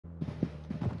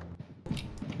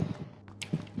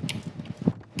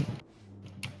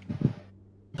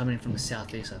Coming in from the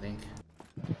southeast, I think.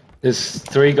 There's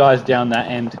 3 guys down that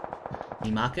end. Can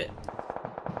you mark it?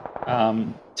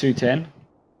 210.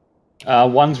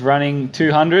 One's running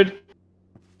 200,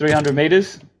 300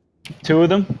 meters. 2 of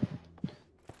them.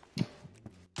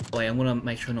 Wait, I'm gonna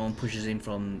make sure no one pushes in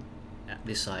from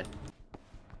this side.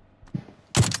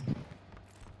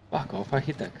 Fuck off, I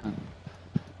hit that cunt.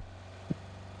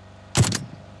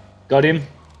 Got him.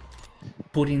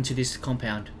 Put into this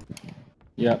compound.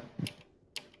 Yep.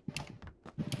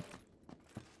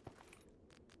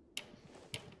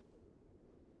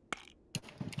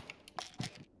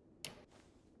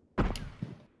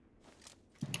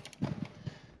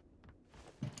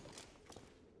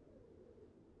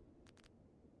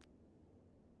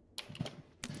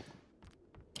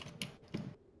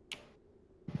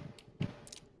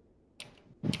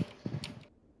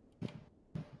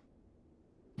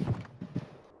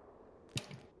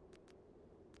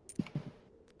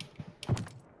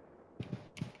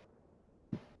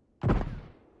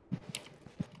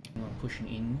 Pushing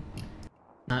in.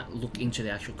 Can't look into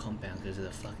the actual compound because the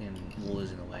fucking wall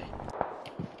is in the way.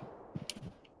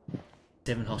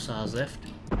 7 hostiles left.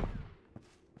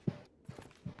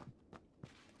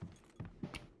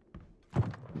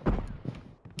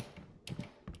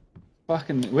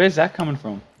 Fucking, where's that coming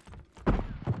from?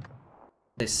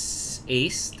 This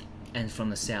east and from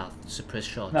the south. Suppressed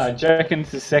shots. No, do you reckon it's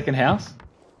the second house?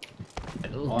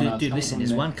 Dude, listen,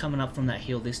 there's one coming up from that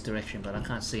hill this direction, but I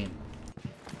can't see him.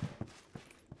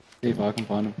 See if I can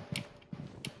find him.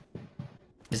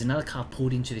 There's another car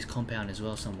pulled into this compound as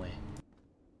well somewhere.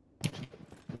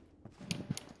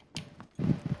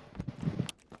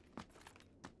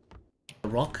 The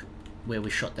rock where we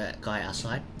shot that guy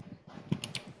outside.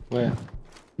 Where?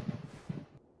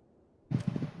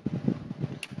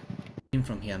 In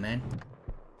from here, man.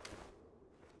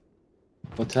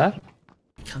 What's that?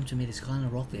 Come to me, there's a guy on a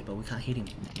rock there, but we can't hit him.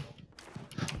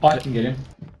 I can get him.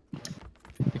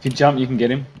 If you jump, you can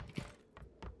get him.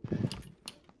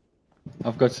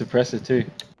 I've got suppressor too.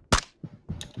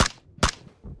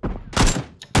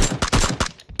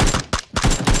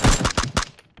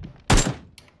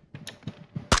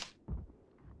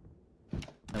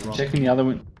 Checking the other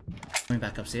one. Coming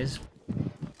back upstairs.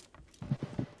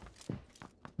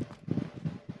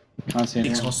 Can't see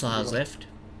anyone. 6 hostiles left.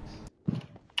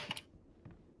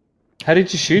 How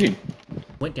did you shoot him?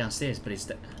 Went downstairs, but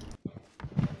he's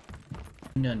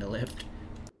window on the left.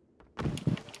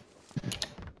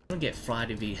 Don't get fried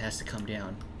if he has to come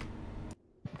down.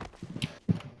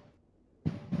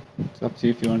 It's up to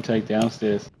you if you want to take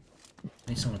downstairs. I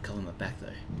need someone to cover my back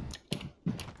though.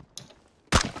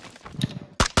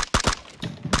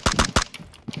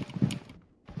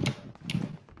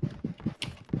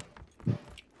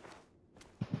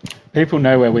 People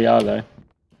know where we are though.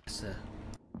 So,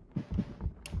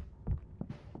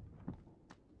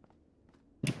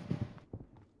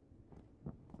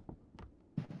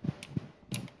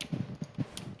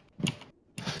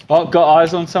 Oh, got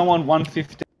eyes on someone.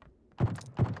 150.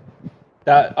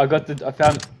 That I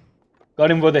found.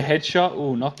 Got him with a headshot.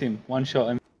 Ooh, knocked him. 1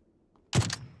 shot.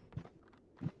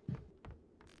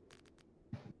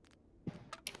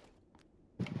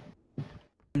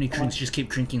 many drinks, just keep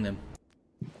drinking them.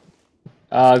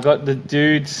 Got the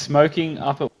dude smoking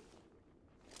up at...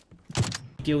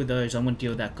 Deal with those, I'm gonna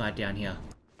deal with that guy down here.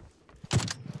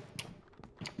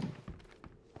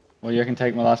 Well, you can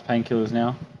take my last painkillers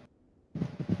now.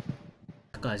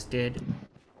 That guy's dead.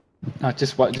 No,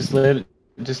 just what? Just let it.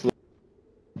 Just.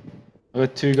 I've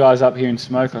got 2 guys up here in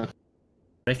smoke.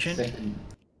 Direction?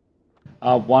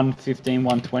 115,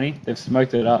 120. They've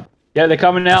smoked it up. Yeah, they're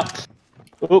coming out.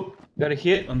 Oop, got a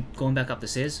hit. I'm going back up the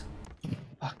stairs.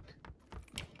 Fuck.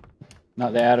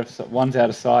 No, they're out of. One's out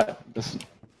of sight. Just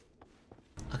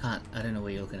I don't know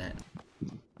where you're looking at.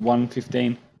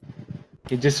 115.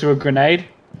 He just threw a grenade.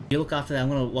 You look after that, I'm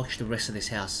gonna watch the rest of this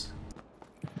house.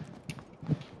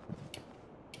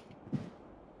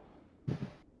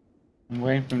 I'm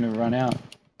waiting for him to run out.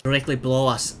 Directly below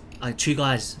us. 2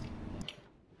 guys.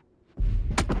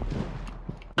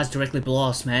 Guys directly below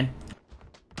us, man.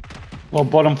 Well,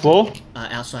 bottom floor?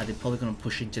 Outside, they're probably gonna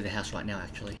push into the house right now,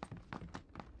 actually.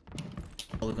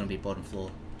 Probably gonna be bottom floor.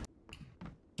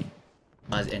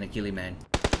 Guys, and a ghillie man.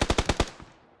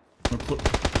 I'm gonna put...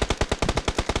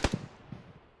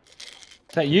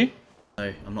 Is that you?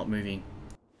 No, I'm not moving.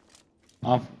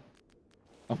 I've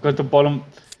got the bottom.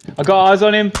 I got eyes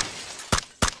on him.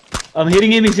 I'm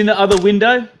hitting him. He's in the other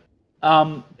window.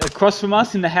 Across from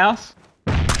us in the house.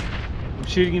 I'm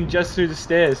shooting him just through the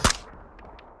stairs.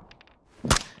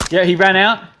 Yeah, he ran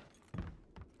out.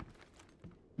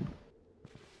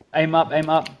 Aim up, aim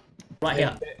up. Right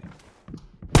here.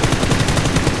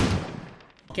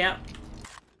 Out.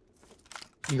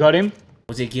 You got him?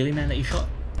 Was it a ghillie man that you shot?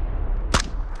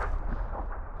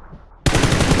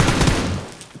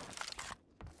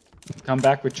 Come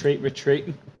back, retreat,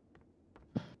 retreat.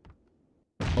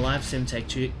 Alive, 7 take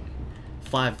 2.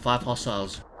 5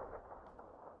 hostiles.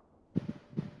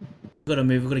 We've got to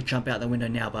move, we've got to jump out the window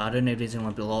now, but I don't know if there's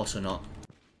anyone below us or not.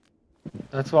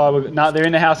 That's why we're... No, they're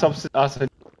in the house opposite us. How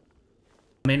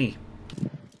many?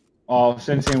 Oh, I've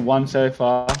seen one so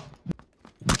far.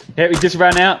 Yeah, we just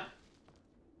ran out.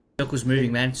 Circle's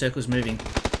moving, man. Circle's moving.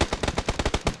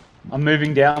 I'm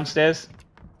moving downstairs.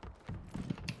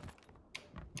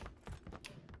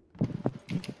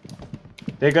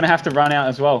 They're gonna have to run out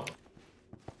as well.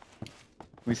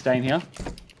 We staying here?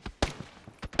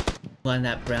 Behind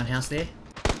that brown house there.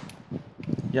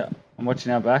 Yeah, I'm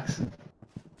watching our backs.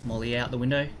 Molly out the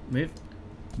window. Move.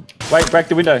 Wait, break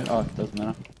the window. Oh, it doesn't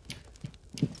matter.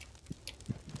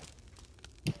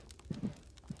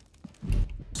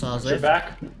 Siles Watch your left.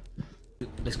 back.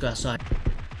 Let's go outside.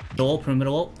 Door, perimeter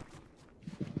wall.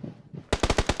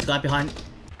 Guy behind.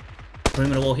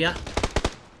 Perimeter wall here.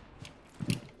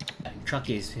 Truck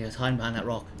is. He was hiding behind that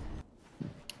rock.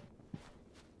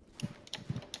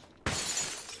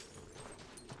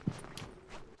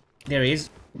 There he is.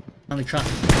 On the truck.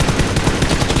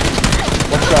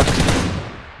 What truck?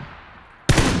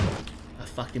 I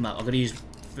fucked him up. I've got to use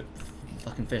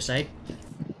fucking first aid.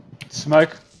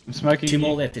 Smoke. I'm smoking Two you.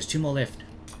 more left. There's 2 more left.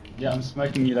 Yeah, I'm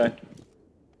smoking you though.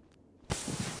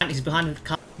 He's behind the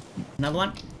car. Another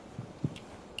one.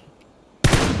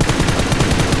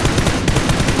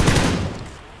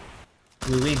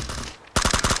 We win.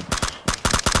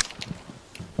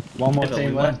 One more Yeah, but team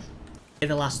we won. left. They're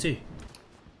the last 2.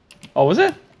 Oh, was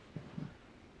it?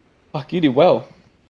 Fuck, you did well.